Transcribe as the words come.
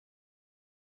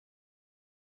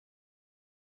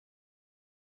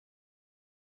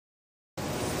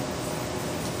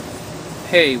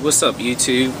Hey, what's up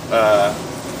YouTube?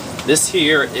 This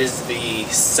here is the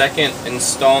second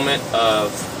installment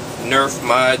of Nerf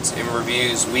Mods and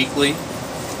Reviews Weekly,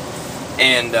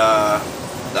 and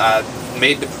I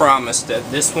made the promise that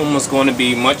this one was going to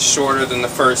be much shorter than the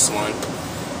first one,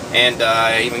 and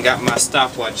I even got my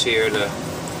stopwatch here to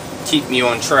keep me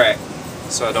on track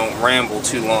so I don't ramble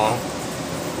too long.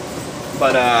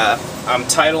 But I'm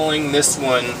titling this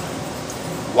one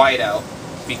Whiteout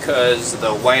because the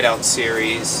Whiteout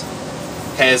series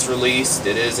has released.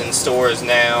 It is in stores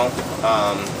now.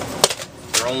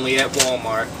 They're only at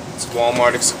Walmart. It's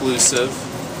Walmart exclusive.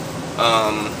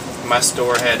 My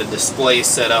store had a display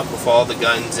set up with all the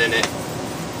guns in it,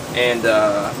 and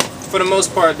for the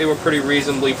most part they were pretty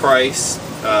reasonably priced.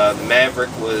 The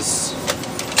Maverick was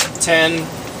 10,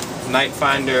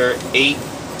 Nightfinder 8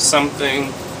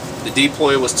 something, the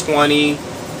Deploy was 20,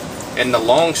 and the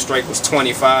Long Strike was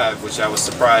 25, which I was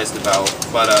surprised about.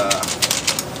 But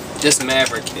this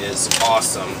Maverick is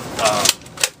awesome.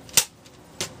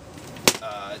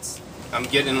 I'm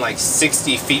getting like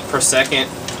 60 feet per second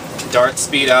dart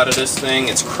speed out of this thing.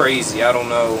 It's crazy. I don't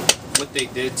know what they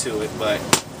did to it, but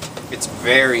it's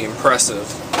very impressive.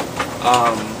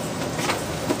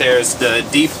 There's the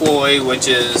Deploy, which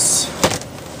is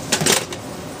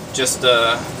just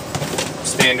a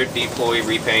standard Deploy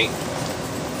repaint.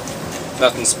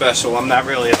 Nothing special. I'm not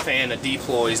really a fan of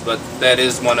Deploys, but that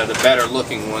is one of the better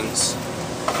looking ones.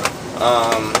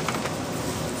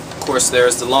 Of course,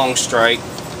 there's the Long Strike.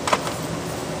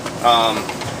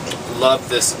 Love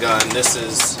this gun. This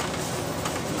is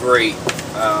great.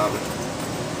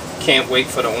 Can't wait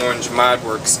for the Orange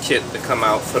Modworks kit to come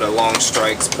out for the Long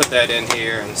Strikes. Put that in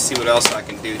here and see what else I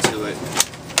can do to it.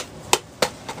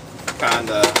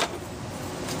 Kinda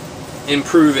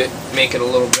improve it, make it a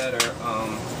little better.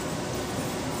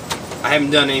 I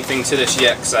haven't done anything to this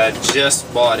yet because I just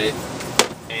bought it,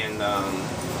 and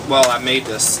well, I made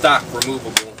the stock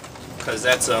removable because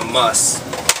that's a must.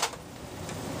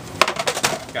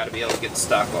 Got to be able to get the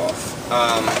stock off.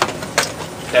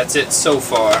 That's it so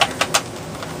far.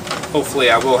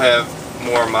 Hopefully I will have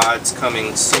more mods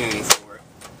coming soon for it.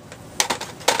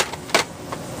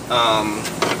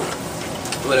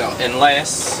 What else? And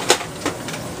last,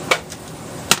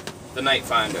 the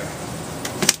Nightfinder,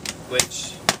 which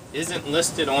isn't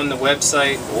listed on the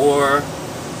website or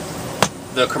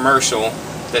the commercial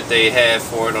that they have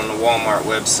for it on the Walmart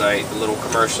website. The little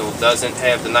commercial doesn't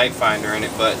have the Nightfinder in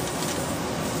it, but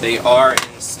they are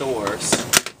in stores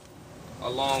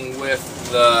along with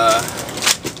the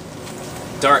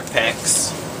dart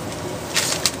packs.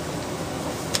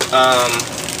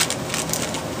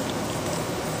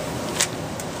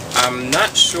 I'm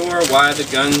not sure why the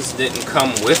guns didn't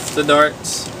come with the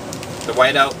darts, the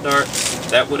Whiteout darts.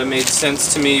 That would have made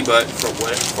sense to me, but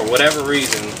for whatever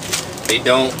reason they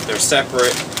don't. They're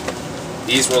separate.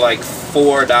 These were like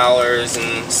 $4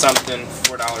 and something,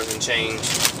 $4 and change.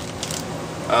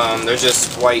 They're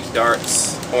just white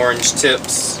darts, orange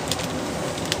tips.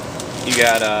 You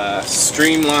got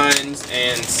streamlines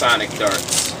and sonic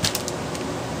darts.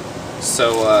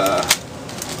 So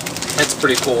that's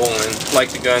pretty cool, and like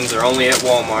the guns, they're only at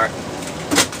Walmart.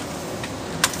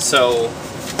 So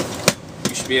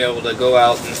you should be able to go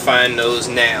out and find those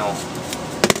now.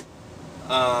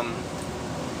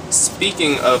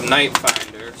 Speaking of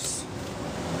Nightfinders,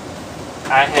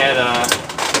 I had a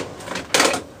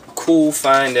cool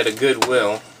find at a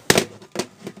Goodwill,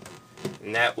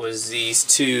 and that was these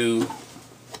two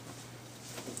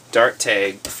dart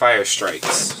tag fire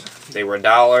strikes. They were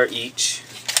 $1 each,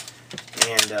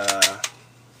 and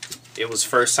it was the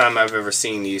first time I've ever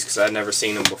seen these because I'd never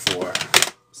seen them before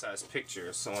besides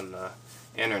pictures on the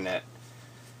internet.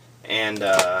 And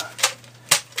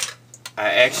I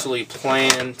actually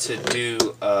plan to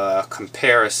do a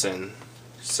comparison,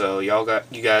 so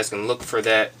you guys can look for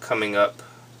that coming up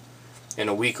in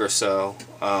a week or so.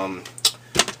 I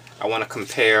want to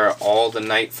compare all the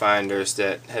Nightfinders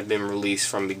that have been released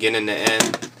from beginning to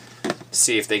end,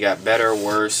 see if they got better,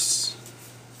 worse,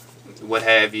 what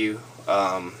have you.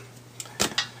 I'm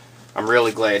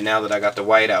really glad now that I got the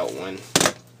Whiteout one,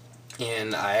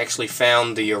 and I actually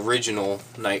found the original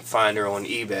Nightfinder on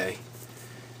eBay.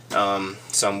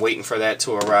 So I'm waiting for that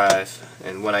to arrive,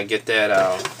 and when I get that,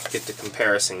 I'll get the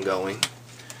comparison going.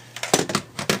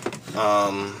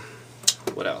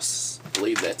 What else? I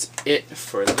believe that's it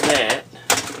for that.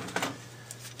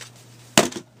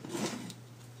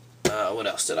 What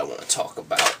else did I want to talk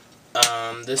about?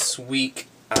 This week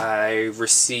I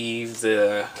received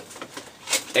the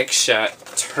X-Shot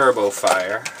Turbo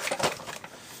Fire,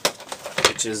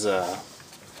 which is it's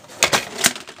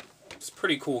a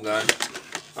pretty cool gun.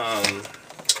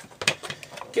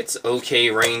 Gets okay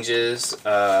ranges.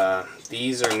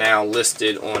 These are now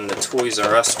listed on the Toys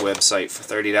R Us website for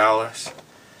 $30.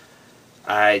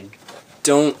 I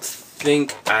don't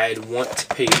think I'd want to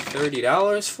pay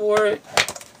 $30 for it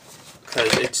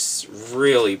because it's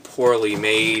really poorly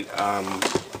made.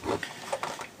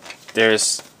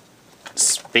 There's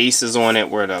spaces on it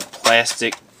where the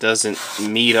plastic doesn't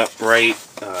meet up right.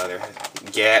 There are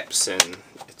gaps and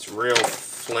it's real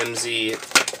flimsy.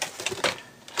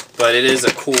 But it is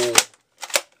a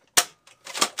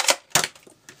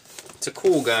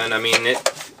cool gun. I mean, it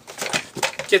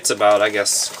gets about, I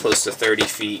guess, close to 30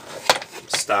 feet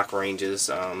stock ranges.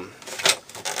 I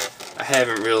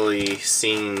haven't really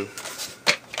seen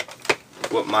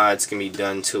what mods can be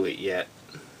done to it yet.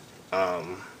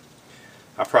 I'll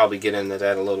probably get into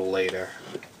that a little later.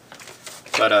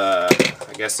 But I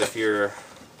guess if you're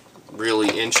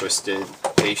really interested,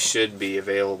 they should be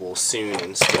available soon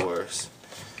in stores.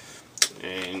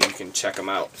 And you can check them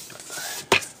out.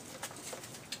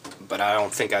 But I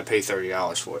don't think I'd pay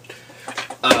 $30 for it.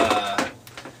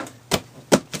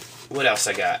 What else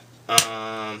I got?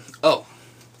 Oh,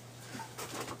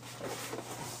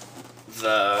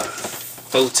 the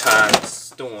Photon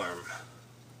Storm.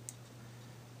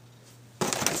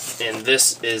 And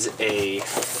this is a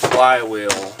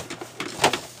flywheel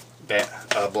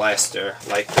blaster,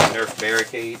 like the Nerf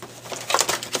Barricade.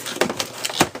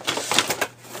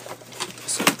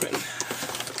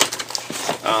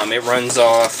 It runs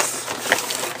off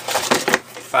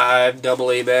 5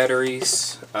 AA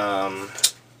batteries.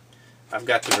 I've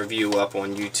got the review up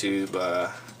on YouTube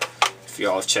if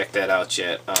y'all have checked that out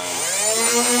yet.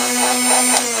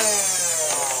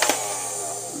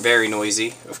 Very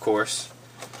noisy, of course.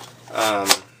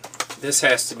 This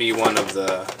has to be one of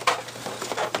the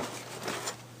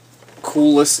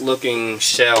coolest looking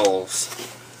shells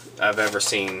I've ever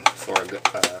seen for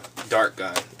a dart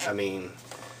gun. I mean,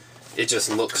 it just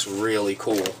looks really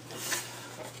cool.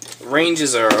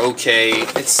 Ranges are okay.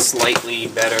 It's slightly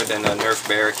better than a Nerf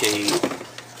Barricade,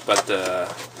 but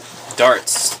the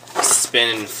darts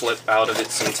spin and flip out of it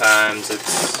sometimes.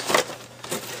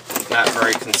 It's not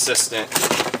very consistent,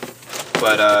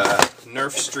 but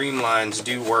Nerf Streamlines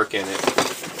do work in it,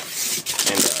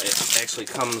 and it actually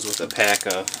comes with a pack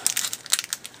of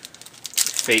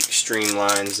fake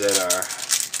Streamlines that are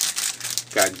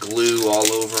got glue all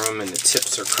over them, and the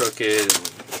tips are crooked and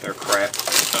they're crap.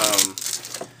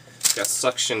 Got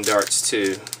suction darts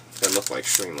too that look like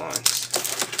Streamlines.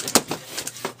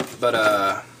 But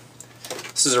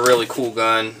this is a really cool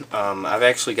gun. I've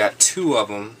actually got 2 of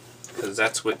them because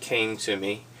that's what came to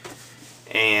me,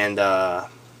 and I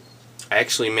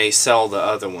actually may sell the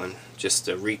other one just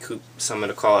to recoup some of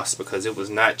the cost because it was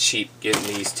not cheap getting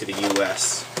these to the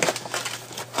US.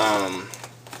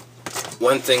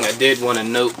 One thing I did want to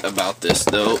note about this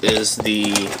though is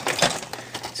the,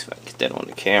 let's see if I can get that on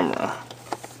the camera,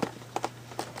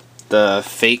 the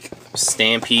fake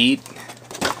Stampede.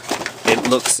 It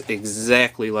looks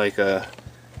exactly like a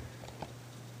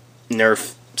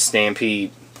Nerf Stampede,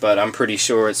 but I'm pretty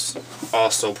sure it's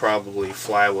also probably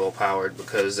flywheel powered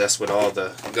because that's what all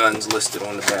the guns listed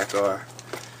on the back are.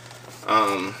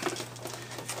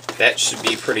 That should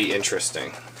be pretty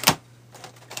interesting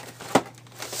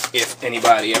if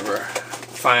anybody ever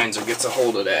finds or gets a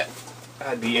hold of that.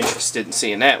 I'd be interested in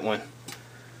seeing that one.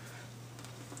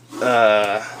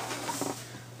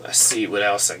 Let's see what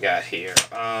else I got here.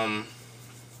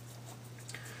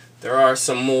 There are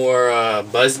some more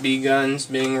Busby guns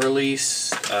being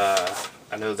released.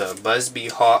 I know the Busby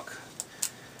Hawk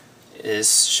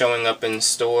is showing up in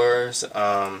stores.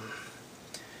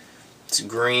 It's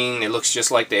green. It looks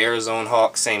just like the Arizona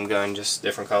Hawk, same gun, just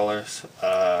different colors.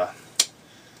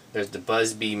 There's the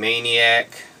Busby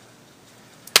Maniac,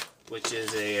 which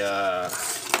is a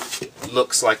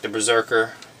looks like the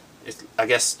Berserker. I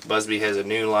guess Busby has a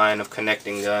new line of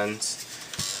connecting guns.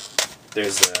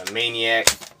 There's the Maniac,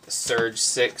 the Surge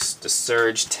 6, the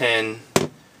Surge 10,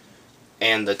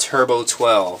 and the Turbo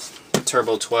 12. The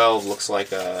Turbo 12 looks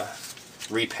like a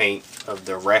repaint of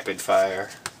the Rapid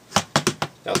Fire.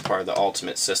 That was part of the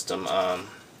Ultimate system.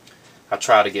 I'll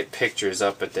try to get pictures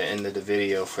up at the end of the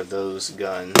video for those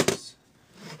guns.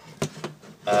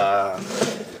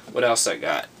 What else I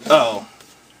got? Oh,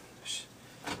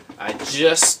 I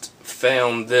just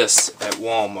found this at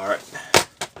Walmart.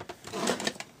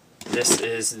 This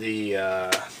is the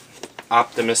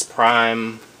Optimus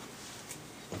Prime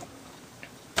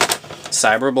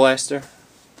Cyber Blaster.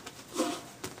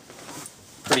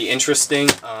 Pretty interesting.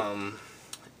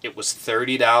 It was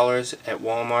 $30 at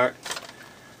Walmart.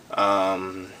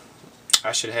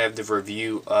 I should have the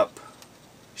review up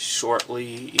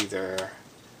shortly, either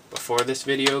before this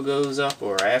video goes up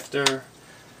or after.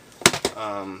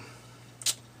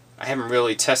 I haven't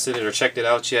really tested it or checked it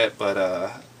out yet,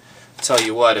 but tell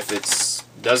you what, if it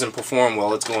doesn't perform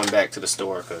well, it's going back to the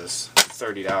store, because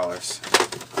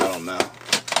 $30. I don't know.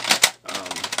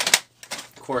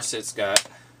 Of course, it's got,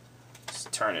 let's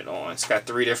turn it on. It's got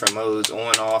 3 different modes: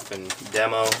 on, off, and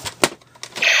demo.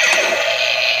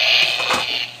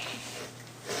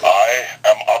 I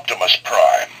am Optimus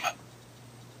Prime.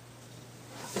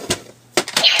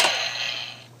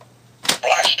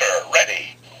 Blaster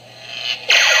ready.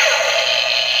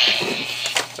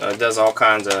 So it does all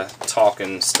kinds of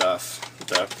talking stuff.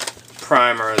 The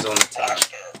primer is on the top.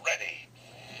 Blaster ready.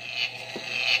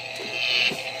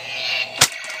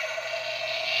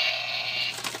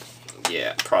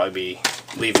 Yeah, probably be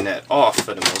leaving that off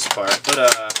for the most part, but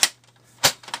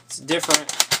it's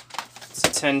different. It's a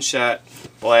 10-shot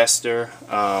blaster.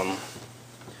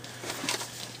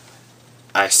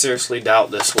 I seriously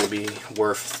doubt this will be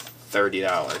worth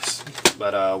 $30,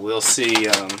 but we'll see.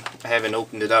 I haven't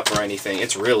opened it up or anything.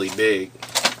 It's really big.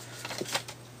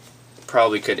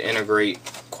 Probably could integrate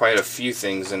quite a few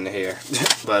things in here,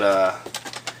 but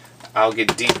I'll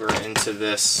get deeper into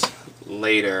this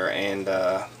later and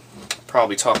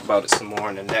probably talk about it some more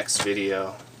in the next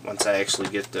video once I actually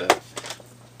get to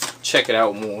check it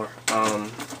out more.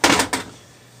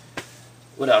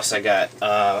 What else I got?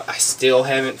 I still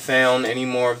haven't found any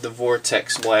more of the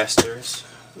Vortex blasters,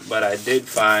 but I did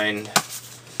find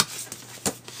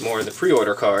more of the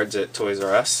pre-order cards at Toys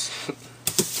R Us.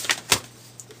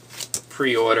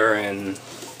 Pre-order and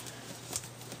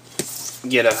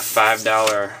get a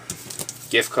 $5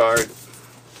 gift card.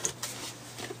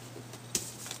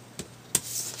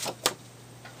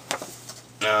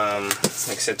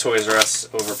 Like I said, Toys R Us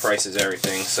overprices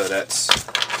everything, so that's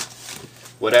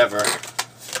whatever.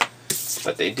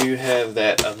 But they do have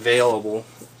that available.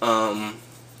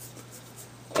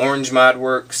 Orange Mod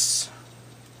Works,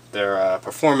 their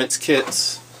performance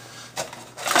kits,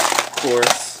 of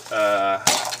course.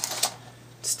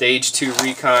 Stage 2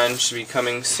 Recon should be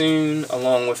coming soon,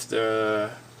 along with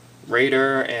the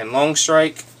Raider and Long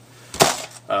Strike.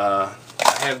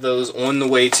 I have those on the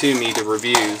way to me to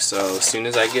review, so as soon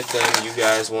as I get them, you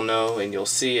guys will know and you'll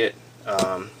see it.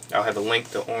 I'll have a link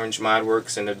to Orange Mod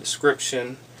Works in the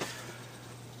description.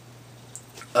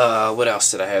 What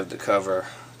else did I have to cover?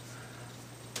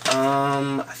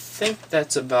 I think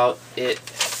that's about it.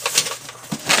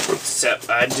 Except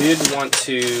I did want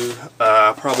to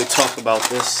probably talk about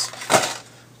this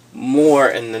more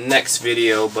in the next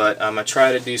video, but I'm going to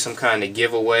try to do some kind of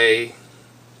giveaway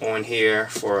on here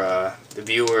for the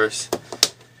viewers.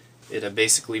 It'll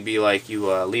basically be like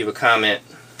you leave a comment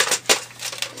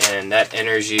and that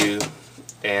enters you,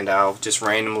 and I'll just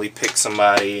randomly pick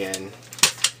somebody and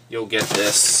you'll get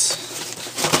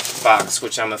this box,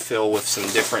 which I'm going to fill with some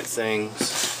different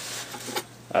things.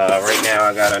 Right now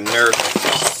I got a Nerf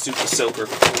Super Soaker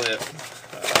clip,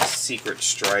 Secret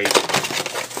Strike,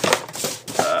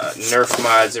 Nerf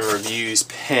Mods and Reviews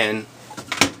pen.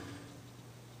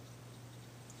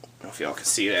 I don't know if y'all can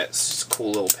see that. It's just a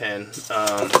cool little pen.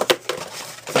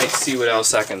 Might see what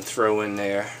else I can throw in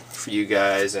there for you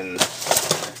guys, and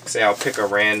say I'll pick a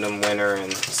random winner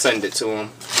and send it to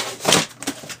them.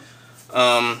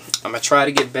 I'm going to try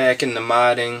to get back into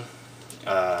modding.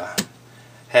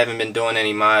 Haven't been doing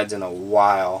any mods in a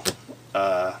while.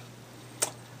 I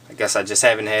guess I just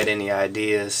haven't had any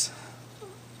ideas.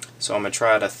 So I'm going to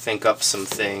try to think up some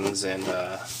things and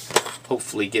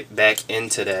hopefully get back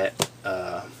into that.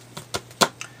 I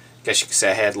guess you could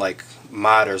say I had like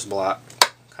modder's block,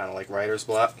 kind of like writer's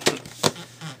block.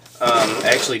 I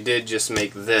actually did just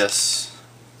make this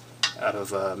out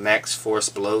of a Max Force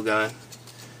blowgun.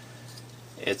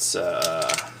 It's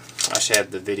I should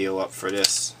have the video up for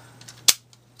this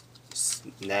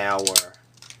now or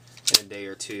in a day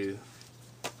or two.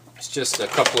 It's just a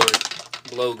coupler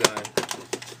blowgun,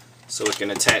 so it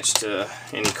can attach to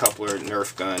any coupler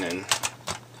Nerf gun and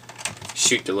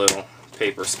shoot the little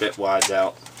paper spit wads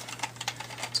out.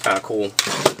 It's kind of cool.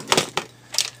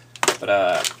 But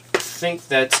I think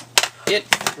that's it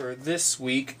for this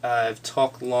week. I've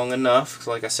talked long enough, 'cause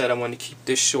like I said, I wanted to keep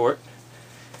this short.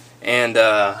 And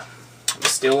I'm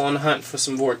still on the hunt for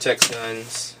some Vortex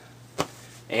guns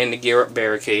and the Gear Up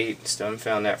Barricade. Still haven't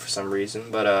found that for some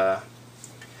reason, but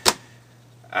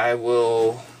I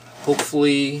will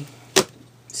hopefully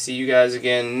see you guys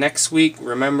again next week.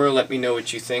 Remember, let me know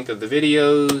what you think of the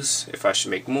videos, if I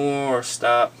should make more or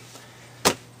stop.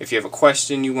 If you have a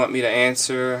question you want me to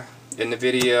answer in the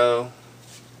video,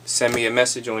 send me a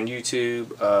message on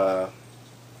YouTube.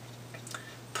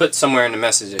 put somewhere in the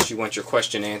message that you want your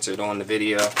question answered on the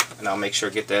video, and I'll make sure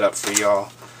to get that up for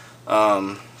y'all.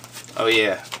 Oh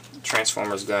yeah,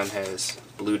 Transformers gun has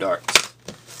blue darts.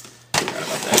 Forgot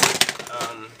about that.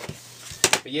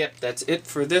 But yeah, that's it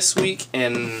for this week,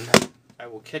 and I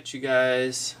will catch you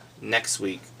guys next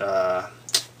week.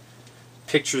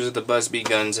 Pictures of the Busby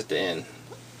guns at the end.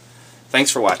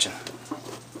 Thanks for watching.